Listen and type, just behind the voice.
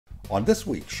On this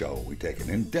week's show, we take an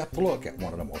in-depth look at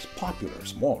one of the most popular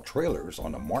small trailers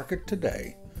on the market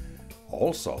today.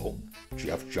 Also,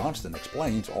 Jeff Johnston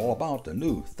explains all about the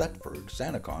new Thetford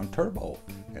Sani-Con Turbo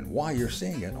and why you're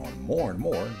seeing it on more and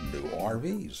more new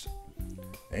RVs.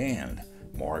 And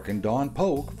Mark and Dawn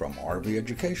Polk from RV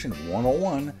Education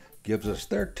 101 gives us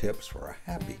their tips for a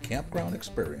happy campground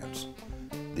experience.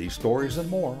 These stories and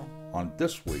more on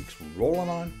this week's Rollin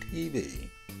On TV.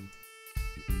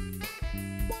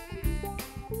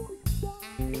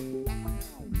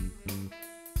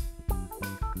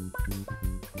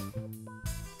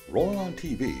 Rollin On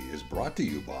TV is brought to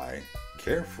you by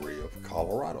Carefree of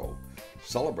Colorado,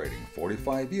 celebrating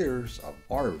 45 years of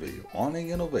RV awning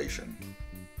innovation.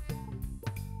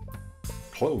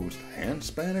 Closed and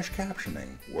Spanish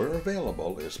captioning, where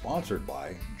available, is sponsored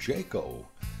by Jayco.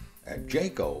 At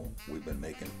Jayco, we've been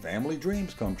making family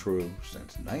dreams come true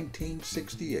since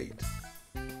 1968.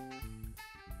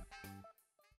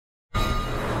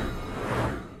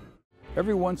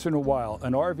 Every once in a while,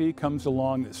 an RV comes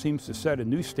along that seems to set a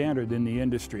new standard in the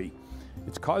industry.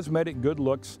 Its cosmetic good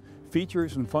looks,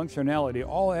 features, and functionality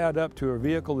all add up to a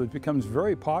vehicle that becomes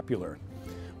very popular.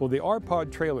 Well, the R-Pod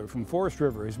trailer from Forest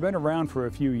River has been around for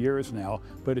a few years now,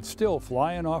 but it's still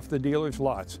flying off the dealers'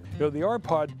 lots. You know, the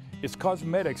R-Pod, its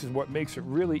cosmetics is what makes it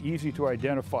really easy to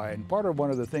identify, and part of one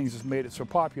of the things that's made it so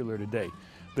popular today.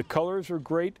 The colors are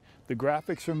great, the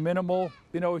graphics are minimal,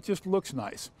 you know, it just looks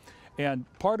nice. And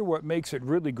part of what makes it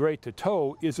really great to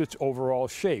tow is its overall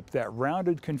shape. That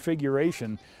rounded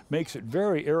configuration makes it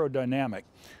very aerodynamic.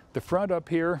 The front up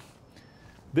here,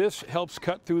 this helps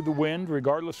cut through the wind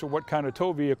regardless of what kind of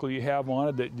tow vehicle you have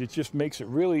on it. It just makes it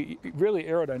really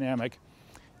aerodynamic.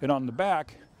 And on the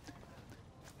back,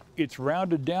 it's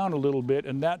rounded down a little bit,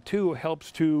 and that too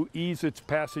helps to ease its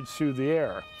passage through the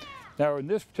air. Now in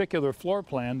this particular floor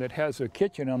plan that has a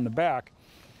kitchen on the back,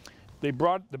 they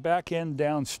brought the back end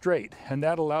down straight, and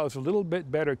that allows a little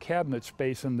bit better cabinet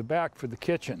space in the back for the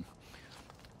kitchen.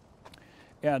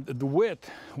 And the width,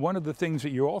 one of the things that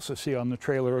you also see on the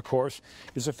trailer, of course,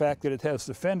 is the fact that it has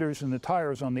the fenders and the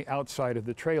tires on the outside of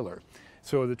the trailer.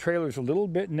 So the trailer's a little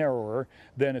bit narrower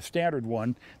than a standard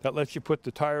one. That lets you put the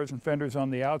tires and fenders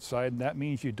on the outside, and that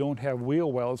means you don't have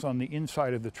wheel wells on the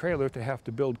inside of the trailer to have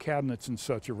to build cabinets and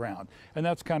such around. And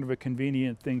that's kind of a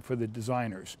convenient thing for the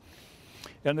designers.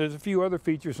 And there's a few other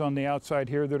features on the outside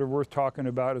here that are worth talking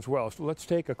about as well. So let's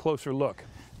take a closer look.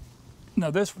 Now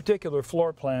this particular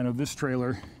floor plan of this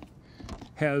trailer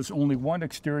has only one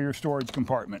exterior storage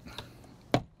compartment.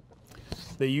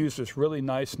 They use this really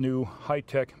nice new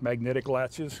high-tech magnetic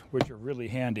latches, which are really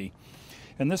handy.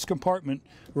 And this compartment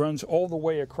runs all the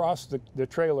way across the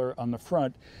trailer on the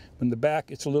front. In the back,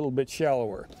 it's a little bit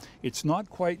shallower. It's not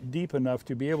quite deep enough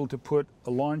to be able to put a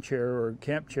lawn chair or a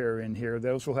camp chair in here.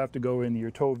 Those will have to go in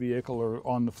your tow vehicle or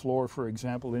on the floor, for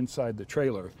example, inside the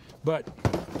trailer. But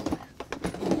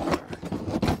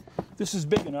this is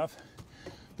big enough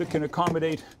that can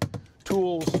accommodate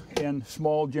tools and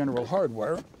small general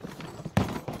hardware.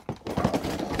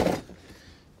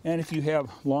 And if you have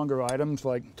longer items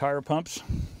like tire pumps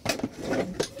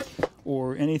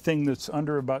or anything that's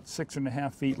under about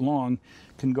 6.5 feet long,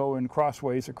 can go in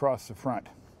crossways across the front.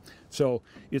 So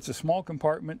it's a small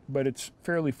compartment, but it's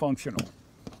fairly functional.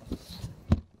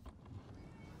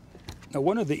 Now,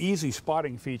 one of the easy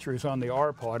spotting features on the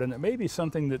R-Pod, and it may be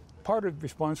something that part of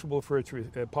responsible for its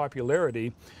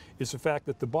popularity, is the fact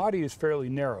that the body is fairly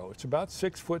narrow. It's about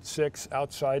 6'6"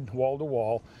 outside wall to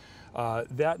wall.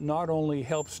 That not only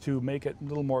helps to make it a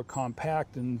little more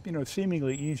compact and, you know,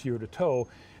 seemingly easier to tow,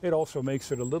 it also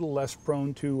makes it a little less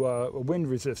prone to wind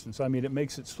resistance. I mean, it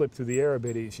makes it slip through the air a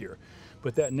bit easier.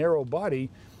 But that narrow body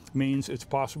means it's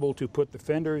possible to put the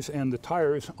fenders and the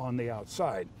tires on the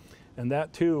outside. And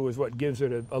that too is what gives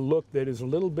it a look that is a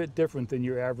little bit different than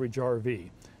your average RV.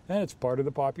 And it's part of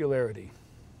the popularity.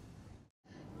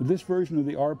 This version of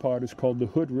the R-Pod is called the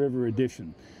Hood River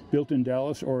Edition. Built in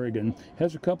Dallas, Oregon,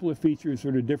 has a couple of features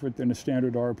that are different than a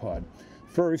standard R-Pod.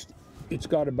 First, it's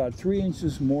got about 3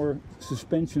 inches more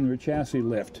suspension or chassis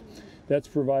lift. That's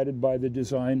provided by the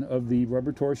design of the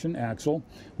rubber torsion axle,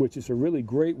 which is a really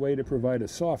great way to provide a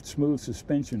soft, smooth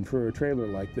suspension for a trailer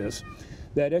like this.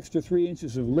 That extra 3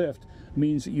 inches of lift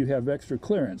means that you have extra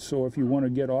clearance. So if you want to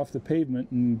get off the pavement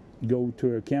and go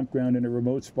to a campground in a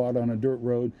remote spot on a dirt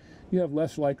road, you have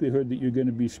less likelihood that you're going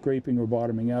to be scraping or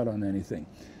bottoming out on anything.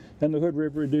 And the Hood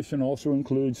River Edition also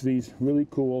includes these really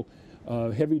cool,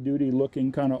 heavy-duty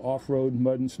looking kind of off-road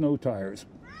mud and snow tires.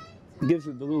 It gives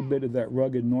it a little bit of that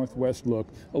rugged Northwest look,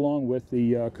 along with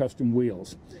the custom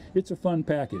wheels. It's a fun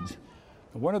package.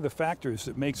 One of the factors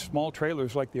that makes small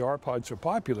trailers like the R-Pod so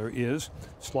popular is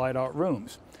slide-out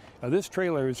rooms. Now this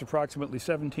trailer is approximately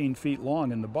 17 feet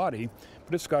long in the body,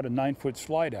 but it's got a 9-foot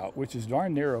slide out, which is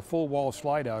darn near a full wall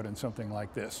slide out in something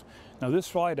like this. Now this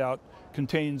slide out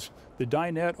contains the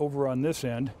dinette over on this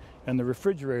end and the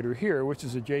refrigerator here, which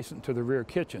is adjacent to the rear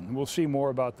kitchen. We'll see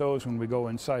more about those when we go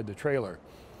inside the trailer.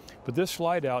 But this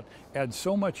slide out adds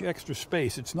so much extra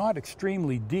space. It's not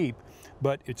extremely deep,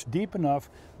 but it's deep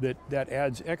enough that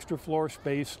adds extra floor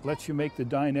space, lets you make the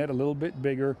dinette a little bit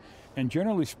bigger, and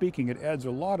generally speaking, it adds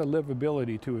a lot of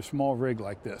livability to a small rig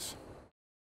like this.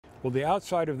 Well, the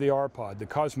outside of the R-Pod, the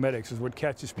cosmetics, is what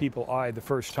catches people's eye the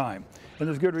first time. And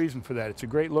there's good reason for that. It's a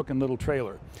great looking little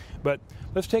trailer. But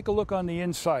let's take a look on the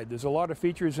inside. There's a lot of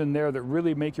features in there that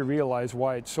really make you realize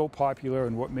why it's so popular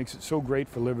and what makes it so great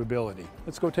for livability.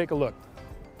 Let's go take a look.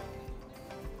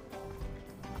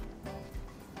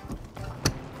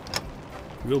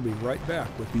 We'll be right back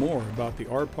with more about the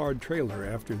R-Pod trailer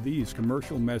after these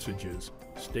commercial messages.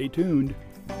 Stay tuned.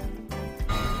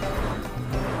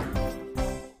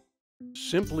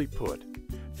 Simply put,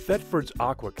 Thetford's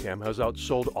AquaChem has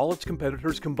outsold all its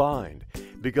competitors combined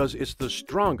because it's the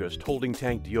strongest holding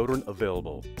tank deodorant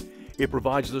available. It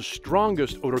provides the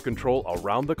strongest odor control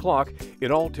around the clock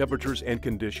in all temperatures and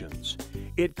conditions.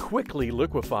 It quickly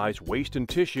liquefies waste and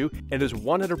tissue and is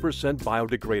 100%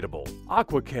 biodegradable.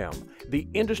 AquaChem, the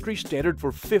industry standard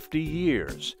for 50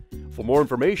 years. For more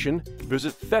information,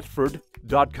 visit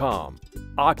Thetford.com.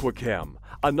 AquaChem,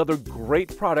 another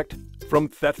great product from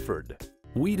Thetford.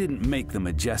 We didn't make the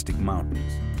majestic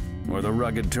mountains, or the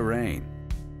rugged terrain,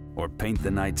 or paint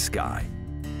the night sky,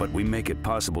 but we make it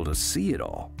possible to see it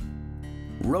all.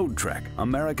 Road Trek,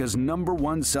 America's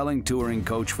 #1 selling touring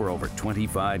coach for over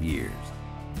 25 years.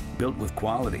 Built with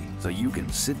quality so you can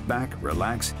sit back,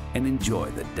 relax, and enjoy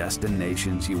the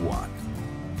destinations you want.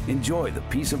 Enjoy the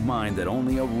peace of mind that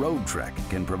only a Road Trek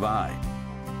can provide.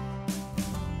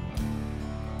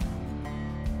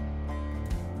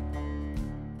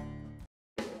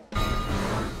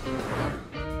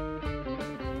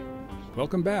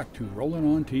 Welcome back to Rollin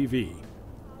On TV.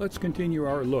 Let's continue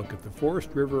our look at the Forest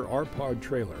River R-Pod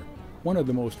trailer, one of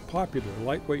the most popular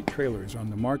lightweight trailers on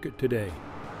the market today.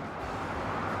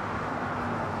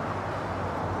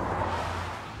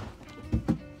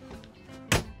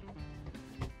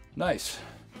 Nice.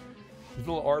 These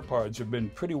little R-Pods have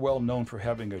been pretty well known for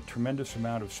having a tremendous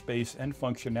amount of space and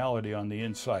functionality on the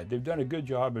inside. They've done a good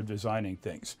job of designing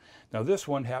things. Now this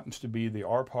one happens to be the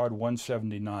R-Pod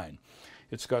 179.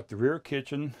 It's got the rear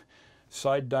kitchen,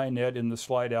 side dinette in the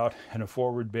slide out, and a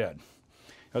forward bed.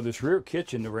 Now this rear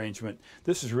kitchen arrangement,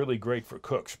 this is really great for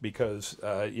cooks because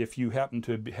if you happen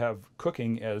to have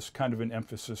cooking as kind of an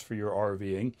emphasis for your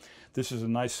RVing, this is a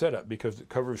nice setup because it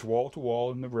covers wall to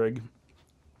wall in the rig.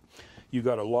 You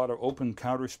got a lot of open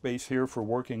counter space here for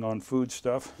working on food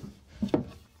stuff.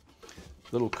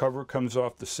 Little cover comes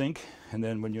off the sink, and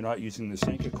then when you're not using the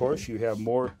sink, of course, you have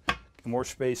more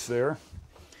space there.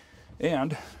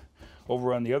 And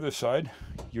over on the other side,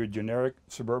 your generic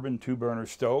Suburban 2-burner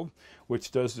stove, which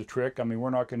does the trick. I mean,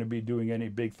 we're not going to be doing any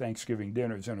big Thanksgiving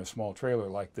dinners in a small trailer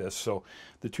like this, so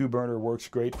the 2-burner works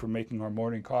great for making our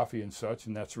morning coffee and such,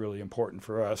 and that's really important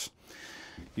for us.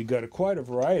 You've got quite a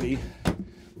variety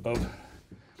of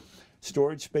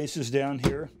storage spaces down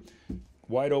here,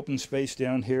 wide open space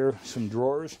down here, some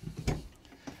drawers,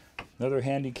 another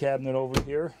handy cabinet over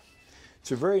here.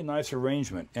 It's a very nice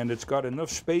arrangement, and it's got enough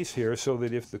space here so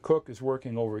that if the cook is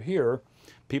working over here,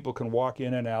 people can walk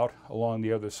in and out along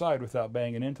the other side without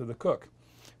banging into the cook.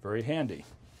 Very handy.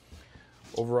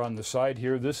 Over on the side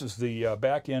here, this is the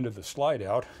back end of the slide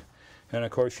out, and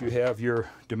of course you have your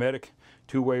Dometic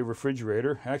 2-way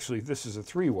refrigerator. Actually, this is a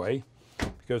 3-way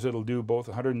because it'll do both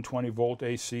 120 volt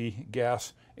AC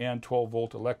gas and 12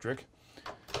 volt electric,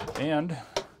 and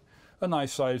a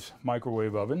nice size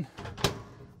microwave oven,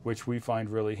 which we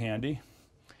find really handy.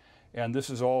 And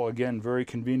this is all, again, very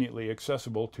conveniently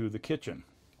accessible to the kitchen.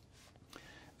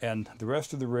 And the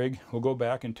rest of the rig, we'll go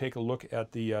back and take a look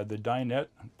at the dinette,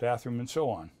 bathroom, and so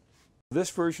on.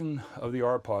 This version of the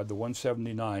R-Pod, the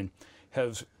 179,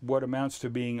 has what amounts to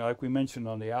being, like we mentioned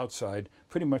on the outside,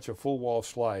 pretty much a full wall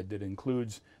slide that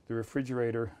includes the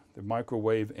refrigerator, the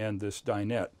microwave, and this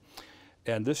dinette.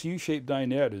 And this U-shaped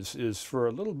dinette is for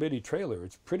a little bitty trailer.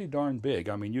 It's pretty darn big.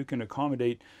 I mean, you can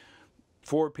accommodate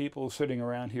 4 people sitting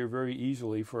around here very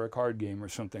easily for a card game or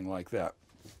something like that.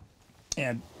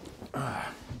 And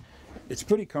it's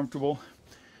pretty comfortable.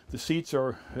 The seats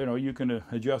are, you can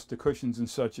adjust the cushions and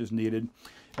such as needed.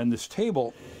 And this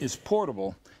table is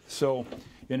portable. So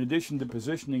in addition to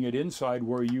positioning it inside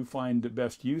where you find the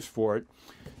best use for it,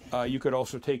 you could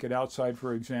also take it outside,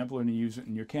 for example, and use it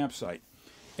in your campsite.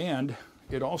 And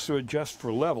it also adjusts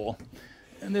for level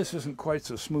and this isn't quite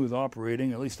so smooth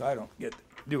operating, at least I don't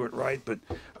do it right, but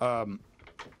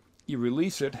you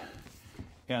release it,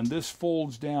 and this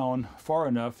folds down far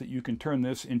enough that you can turn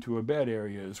this into a bed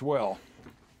area as well.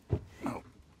 Oh,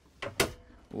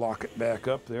 lock it back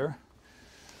up there.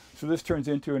 So this turns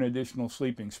into an additional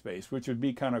sleeping space, which would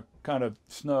be kind of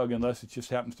snug unless it just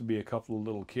happens to be a couple of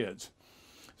little kids.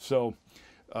 So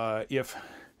if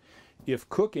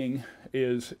cooking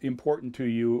is important to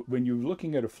you when you're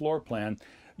looking at a floor plan,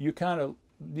 you kind of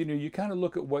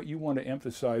look at what you want to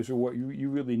emphasize or what you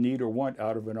really need or want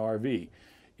out of an RV.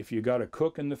 If you got a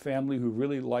cook in the family who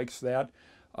really likes that,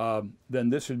 then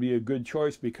this would be a good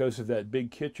choice because of that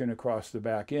big kitchen across the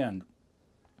back end.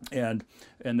 And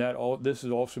this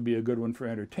would also be a good one for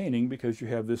entertaining because you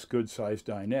have this good-sized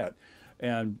dinette.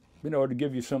 And, to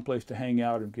give you someplace to hang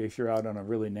out in case you're out on a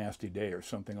really nasty day or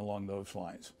something along those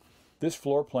lines. This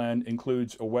floor plan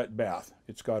includes a wet bath.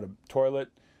 It's got a toilet,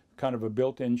 kind of a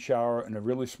built-in shower, and a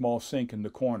really small sink in the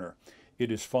corner.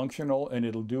 It is functional and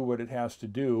it'll do what it has to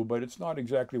do, but it's not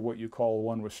exactly what you call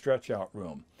one with stretch-out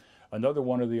room. Another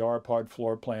one of the R-Pod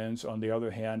floor plans, on the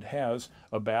other hand, has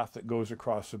a bath that goes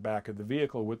across the back of the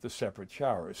vehicle with the separate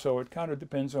showers. So it kind of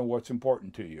depends on what's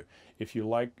important to you. If you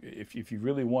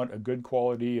really want a good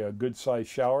quality, a good size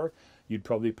shower, you'd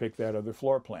probably pick that other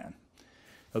floor plan.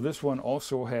 Now this one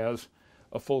also has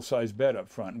a full-size bed up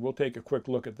front. We'll take a quick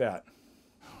look at that.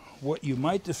 What you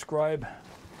might describe,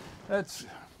 that's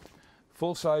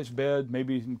full-size bed,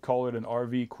 maybe you can call it an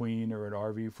RV queen or an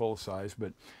RV full-size,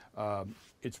 but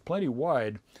it's plenty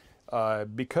wide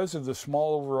because of the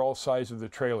small overall size of the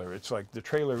trailer. It's like the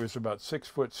trailer is about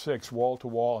 6'6" wall to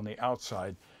wall on the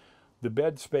outside. The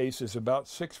bed space is about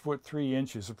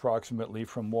 6'3" approximately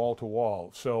from wall to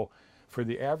wall. So for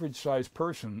the average size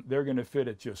person, they're going to fit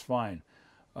it just fine.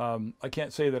 I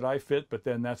can't say that I fit, but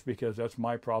then that's because that's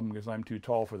my problem because I'm too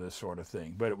tall for this sort of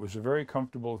thing. But it was a very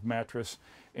comfortable mattress,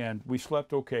 and we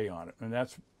slept okay on it. And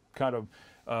that's kind of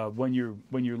when you're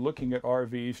looking at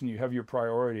RVs and you have your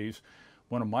priorities,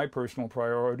 one of my personal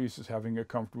priorities is having a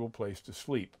comfortable place to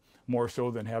sleep, more so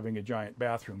than having a giant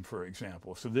bathroom, for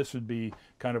example. So this would be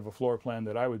kind of a floor plan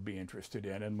that I would be interested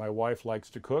in. And my wife likes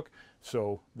to cook,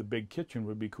 so the big kitchen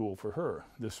would be cool for her.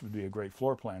 This would be a great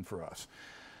floor plan for us.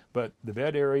 But the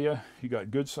bed area, you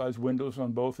got good sized windows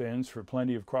on both ends for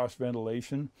plenty of cross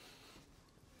ventilation.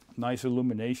 Nice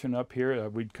illumination up here.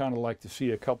 We'd kind of like to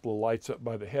see a couple of lights up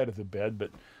by the head of the bed,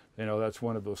 but that's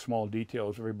one of those small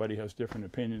details. Everybody has different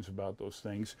opinions about those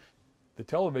things. The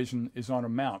television is on a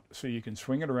mount, so you can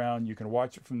swing it around. You can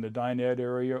watch it from the dinette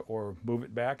area or move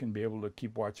it back and be able to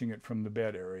keep watching it from the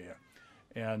bed area.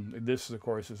 And this, of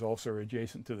course, is also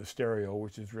adjacent to the stereo,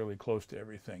 which is really close to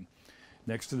everything.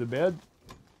 Next to the bed,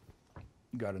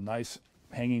 got a nice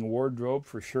hanging wardrobe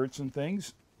for shirts and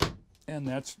things. And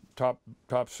that's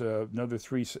tops another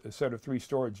set of three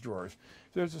storage drawers.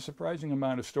 So there's a surprising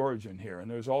amount of storage in here. And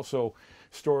there's also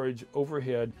storage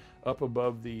overhead up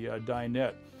above the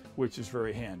dinette, which is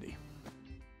very handy.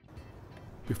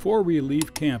 Before we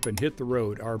leave camp and hit the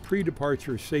road, our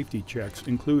pre-departure safety checks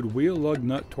include wheel lug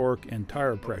nut torque and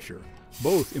tire pressure,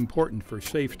 both important for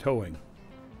safe towing.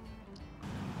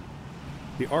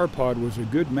 The R-Pod was a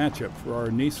good matchup for our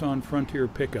Nissan Frontier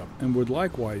pickup and would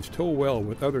likewise tow well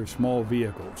with other small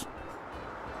vehicles.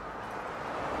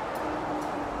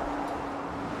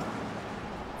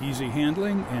 Easy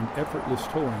handling and effortless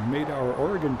towing made our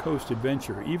Oregon coast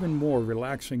adventure even more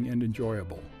relaxing and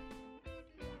enjoyable.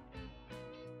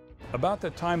 About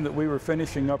the time that we were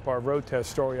finishing up our road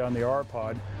test story on the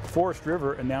R-Pod, Forest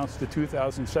River announced the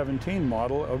 2017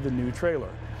 model of the new trailer.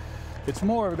 It's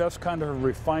more or less kind of a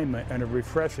refinement and a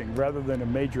refreshing rather than a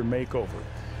major makeover.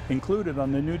 Included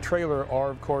on the new trailer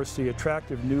are, of course, the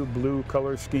attractive new blue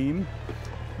color scheme.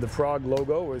 The frog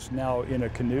logo is now in a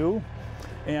canoe.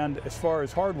 And as far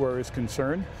as hardware is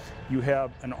concerned, you have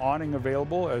an awning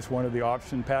available as one of the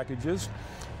option packages.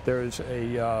 There's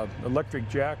a electric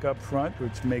jack up front,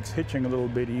 which makes hitching a little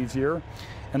bit easier.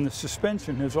 And the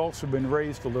suspension has also been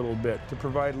raised a little bit to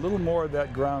provide a little more of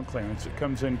that ground clearance. It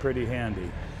comes in pretty handy.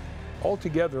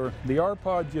 Altogether, the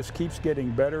R-Pod just keeps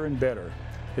getting better and better.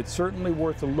 It's certainly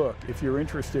worth a look if you're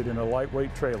interested in a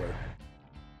lightweight trailer.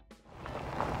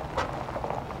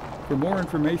 For more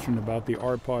information about the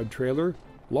R-Pod trailer,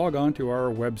 log on to our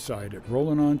website at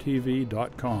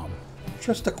rollinontv.com.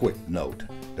 Just a quick note,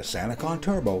 the Sani-Con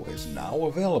Turbo is now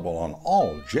available on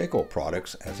all Jayco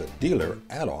products as a dealer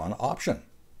add-on option.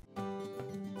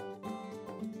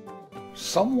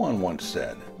 Someone once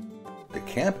said, the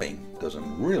camping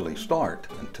doesn't really start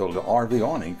until the RV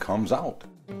awning comes out.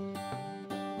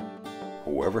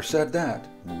 Whoever said that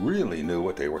really knew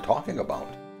what they were talking about.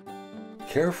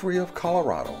 Carefree of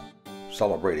Colorado,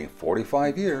 celebrating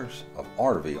 45 years of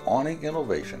RV awning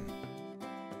innovation.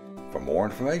 For more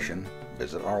information,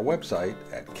 visit our website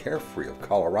at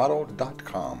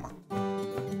carefreeofcolorado.com.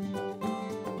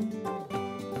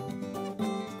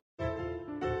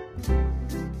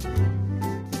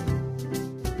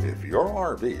 If your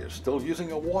RV is still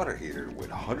using a water heater with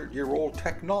 100-year-old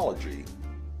technology,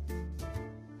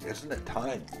 isn't it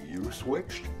time you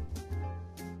switched?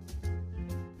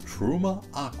 Truma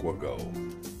AquaGo.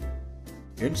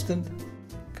 Instant,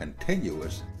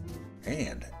 continuous,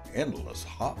 and endless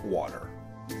hot water.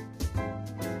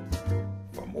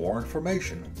 For more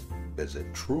information,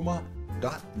 visit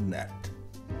truma.net.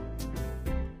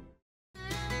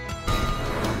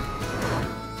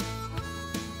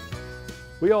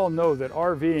 We all know that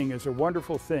RVing is a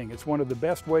wonderful thing. It's one of the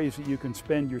best ways that you can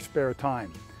spend your spare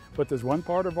time. But there's one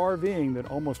part of RVing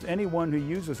that almost anyone who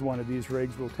uses one of these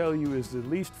rigs will tell you is the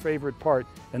least favorite part,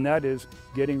 and that is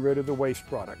getting rid of the waste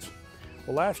products.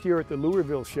 Well, last year at the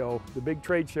Louisville show, the big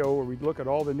trade show where we'd look at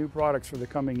all the new products for the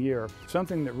coming year,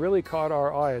 something that really caught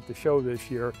our eye at the show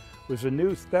this year was the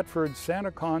new Thetford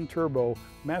Sani-Con Turbo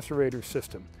macerator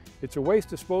system. It's a waste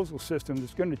disposal system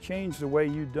that's going to change the way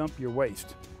you dump your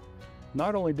waste.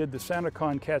 Not only did the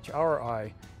Sani-Con catch our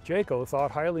eye, Jayco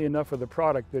thought highly enough of the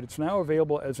product that it's now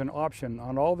available as an option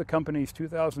on all the company's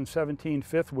 2017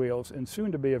 fifth wheels and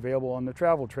soon to be available on the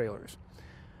travel trailers.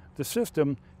 The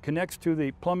system connects to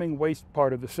the plumbing waste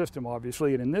part of the system,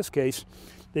 obviously, and in this case,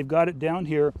 they've got it down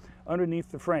here underneath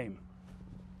the frame.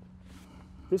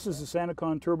 This is the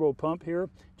Sani-Con Turbo pump here.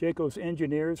 Jayco's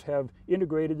engineers have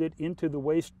integrated it into the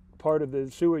waste part of the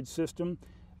sewage system.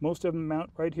 Most of them mount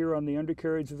right here on the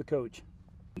undercarriage of the coach.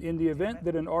 In the event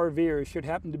that an RVer should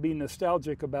happen to be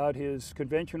nostalgic about his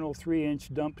conventional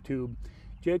 3-inch dump tube,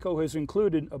 Jayco has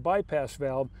included a bypass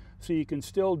valve so you can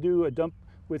still do a dump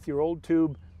with your old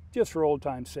tube just for old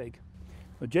time's sake.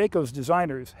 But Jayco's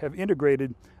designers have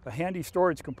integrated a handy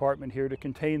storage compartment here to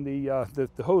contain the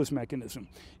hose mechanism.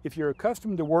 If you're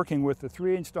accustomed to working with the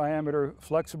 3-inch diameter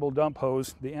flexible dump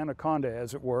hose, the Anaconda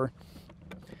as it were,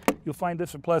 you'll find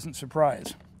this a pleasant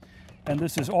surprise. And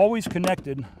this is always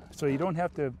connected, so you don't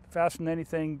have to fasten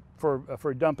anything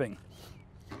for dumping.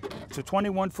 It's a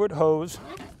 21-foot hose,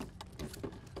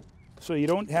 so you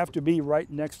don't have to be right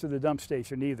next to the dump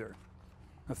station either.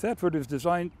 Now, Thetford has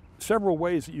designed several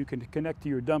ways that you can connect to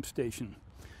your dump station.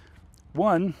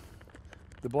 One,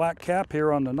 the black cap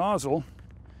here on the nozzle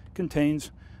contains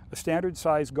a standard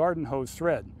size garden hose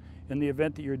thread. In the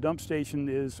event that your dump station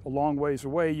is a long ways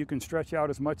away, you can stretch out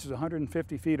as much as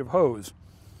 150 feet of hose,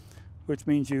 which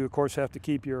means you, of course, have to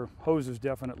keep your hoses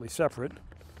definitely separate.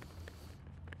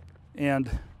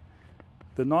 And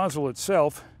the nozzle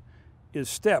itself is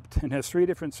stepped and has 3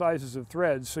 different sizes of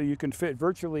threads, so you can fit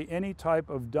virtually any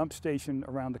type of dump station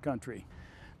around the country.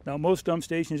 Now, most dump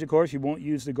stations, of course, you won't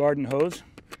use the garden hose.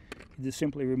 You just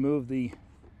simply remove the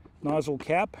nozzle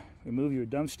cap, remove your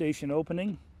dump station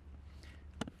opening,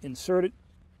 insert it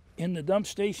in the dump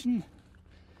station,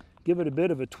 give it a bit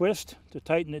of a twist to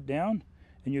tighten it down,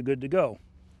 and you're good to go.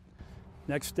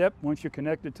 Next step, once you're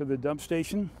connected to the dump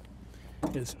station,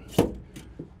 is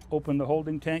open the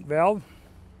holding tank valve,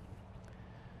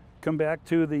 come back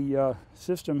to the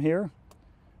system here,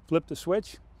 flip the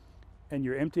switch, and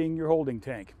you're emptying your holding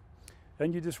tank.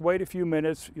 Then you just wait a few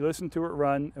minutes, you listen to it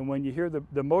run, and when you hear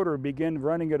the motor begin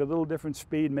running at a little different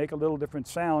speed, make a little different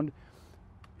sound,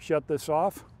 shut this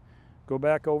off, go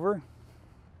back over,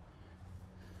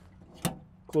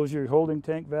 close your holding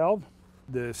tank valve.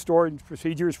 The storage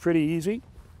procedure is pretty easy.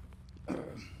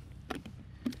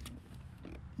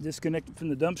 Disconnect it from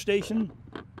the dump station.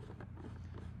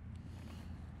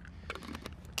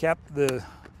 Cap the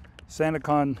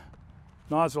Sani-Con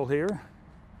nozzle here.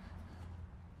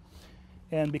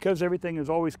 And because everything is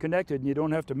always connected and you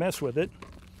don't have to mess with it,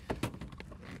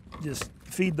 just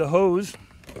feed the hose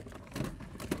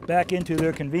back into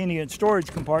their convenient storage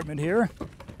compartment here.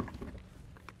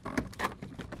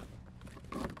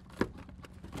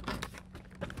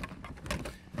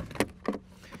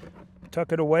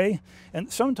 Tuck it away,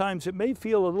 and sometimes it may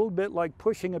feel a little bit like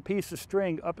pushing a piece of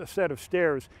string up a set of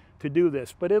stairs to do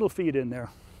this, but it'll feed in there.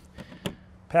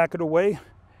 Pack it away,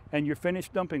 and you're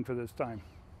finished dumping for this time.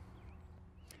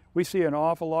 We see an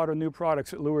awful lot of new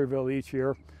products at Louisville each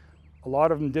year. A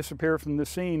lot of them disappear from the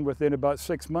scene within about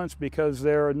 6 months because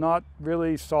they're not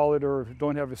really solid or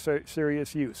don't have a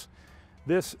serious use.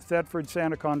 This Thetford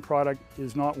Sani-Con product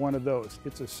is not one of those.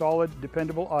 It's a solid,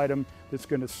 dependable item that's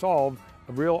going to solve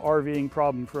a real RVing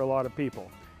problem for a lot of people.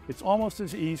 It's almost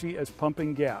as easy as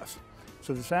pumping gas.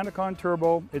 So the Sani-Con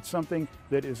Turbo, it's something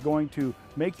that is going to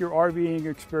make your RVing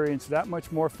experience that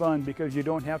much more fun because you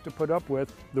don't have to put up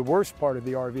with the worst part of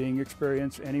the RVing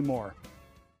experience anymore.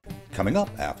 Coming up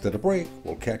after the break,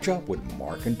 we'll catch up with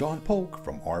Mark and Dawn Polk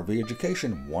from RV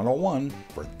Education 101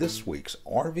 for this week's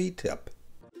RV tip.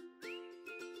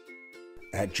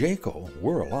 At Jayco,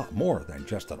 we're a lot more than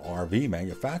just an RV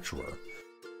manufacturer.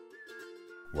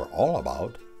 We're all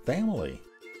about family,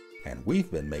 and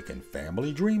we've been making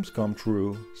family dreams come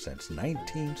true since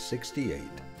 1968.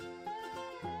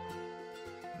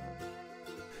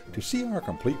 To see our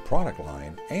complete product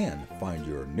line and find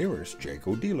your nearest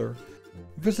Jayco dealer,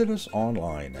 visit us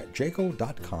online at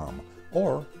jayco.com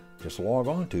or just log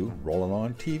on to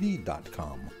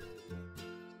rollinontv.com.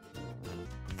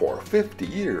 For 50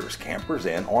 years, Campers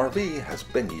Inn RV has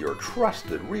been your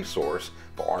trusted resource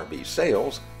for RV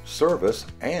sales, service,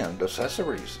 and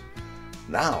accessories.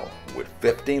 Now, with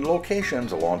 15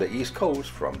 locations along the East Coast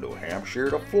from New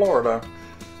Hampshire to Florida,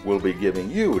 we'll be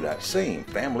giving you that same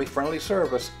family-friendly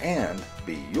service and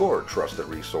be your trusted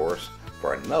resource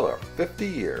for another 50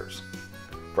 years.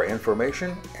 For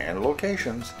information and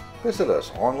locations, visit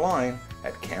us online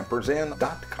at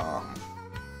campersinn.com.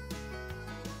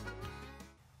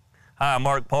 Hi, I'm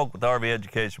Mark Polk with RV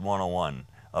Education 101.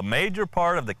 A major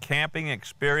part of the camping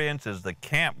experience is the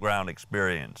campground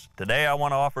experience. Today I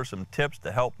want to offer some tips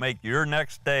to help make your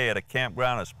next stay at a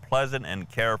campground as pleasant and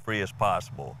carefree as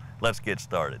possible. Let's get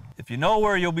started. If you know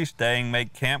where you'll be staying,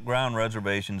 make campground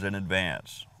reservations in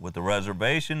advance. With the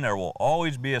reservation, there will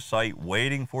always be a site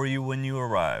waiting for you when you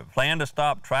arrive. Plan to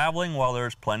stop traveling while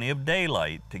there's plenty of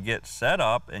daylight to get set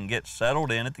up and get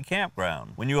settled in at the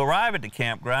campground. When you arrive at the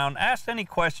campground, ask any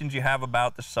questions you have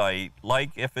about the site, like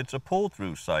if it's a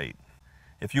pull-through site.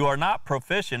 If you are not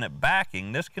proficient at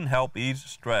backing, this can help ease the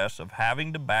stress of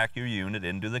having to back your unit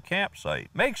into the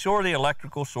campsite. Make sure the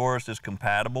electrical source is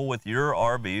compatible with your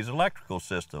RV's electrical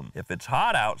system. If it's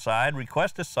hot outside,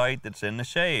 request a site that's in the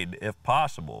shade, if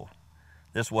possible.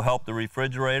 This will help the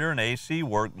refrigerator and AC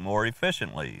work more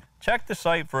efficiently. Check the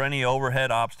site for any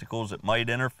overhead obstacles that might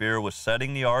interfere with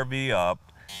setting the RV up,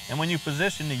 and when you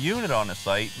position the unit on the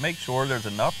site, make sure there's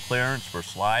enough clearance for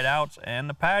slide outs and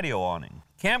the patio awning.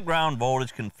 Campground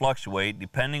voltage can fluctuate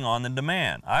depending on the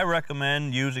demand. I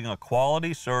recommend using a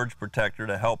quality surge protector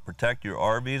to help protect your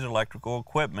RV's electrical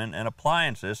equipment and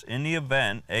appliances in the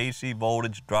event AC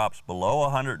voltage drops below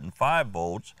 105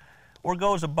 volts or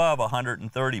goes above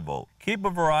 130 volts. Keep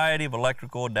a variety of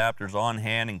electrical adapters on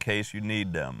hand in case you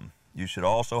need them. You should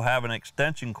also have an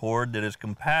extension cord that is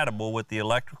compatible with the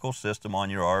electrical system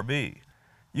on your RV.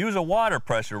 Use a water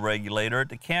pressure regulator at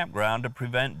the campground to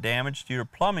prevent damage to your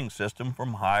plumbing system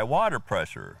from high water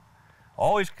pressure.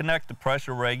 Always connect the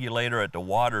pressure regulator at the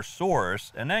water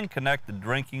source and then connect the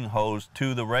drinking hose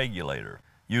to the regulator.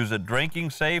 Use a drinking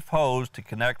safe hose to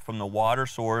connect from the water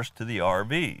source to the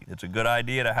RV. It's a good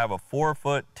idea to have a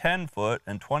 4-foot, 10-foot,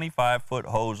 and 25-foot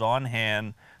hose on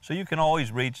hand so you can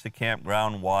always reach the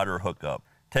campground water hookup.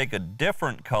 Take a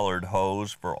different colored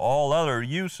hose for all other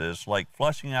uses like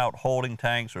flushing out holding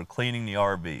tanks or cleaning the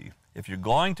RV. If you're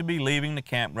going to be leaving the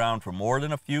campground for more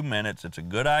than a few minutes, it's a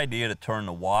good idea to turn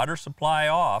the water supply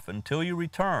off until you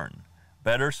return.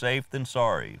 Better safe than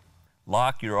sorry.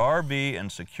 Lock your RV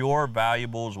and secure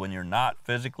valuables when you're not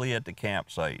physically at the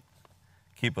campsite.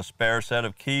 Keep a spare set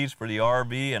of keys for the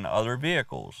RV and other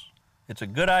vehicles. It's a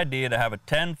good idea to have a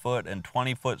 10-foot and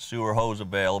 20-foot sewer hose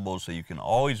available so you can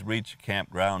always reach a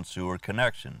campground sewer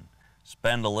connection.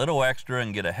 Spend a little extra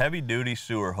and get a heavy-duty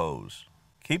sewer hose.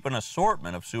 Keep an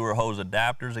assortment of sewer hose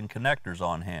adapters and connectors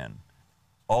on hand.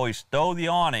 Always stow the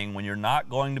awning when you're not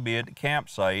going to be at the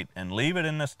campsite and leave it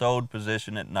in the stowed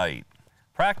position at night.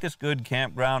 Practice good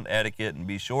campground etiquette and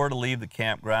be sure to leave the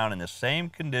campground in the same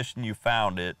condition you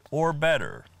found it, or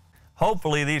better.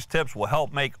 Hopefully these tips will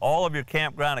help make all of your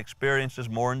campground experiences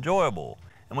more enjoyable.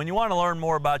 And when you want to learn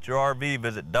more about your RV,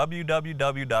 visit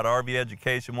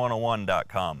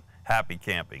www.rveducation101.com. Happy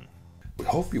camping. We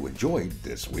hope you enjoyed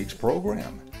this week's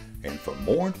program. And for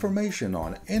more information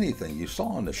on anything you saw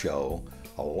on the show,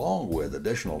 along with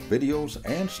additional videos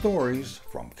and stories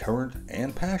from current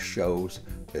and past shows,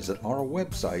 visit our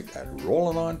website at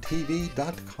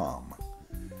rollinontv.com.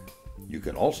 You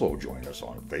can also join us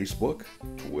on Facebook,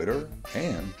 Twitter,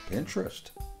 and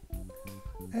Pinterest.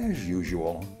 As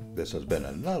usual, this has been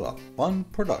another fun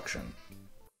production.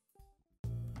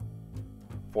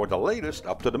 For the latest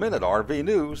up-to-the-minute RV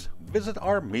news, visit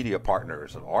our media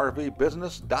partners at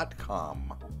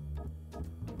rvbusiness.com.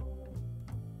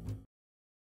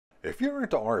 If you're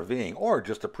into RVing or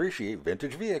just appreciate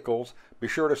vintage vehicles, be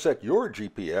sure to set your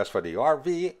GPS for the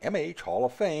RV MH Hall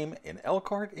of Fame in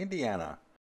Elkhart, Indiana.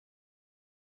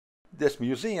 This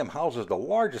museum houses the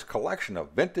largest collection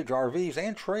of vintage RVs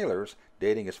and trailers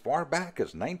dating as far back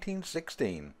as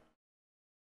 1916.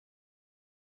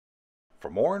 For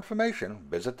more information,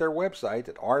 visit their website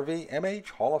at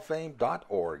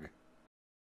rvmhhalloffame.org.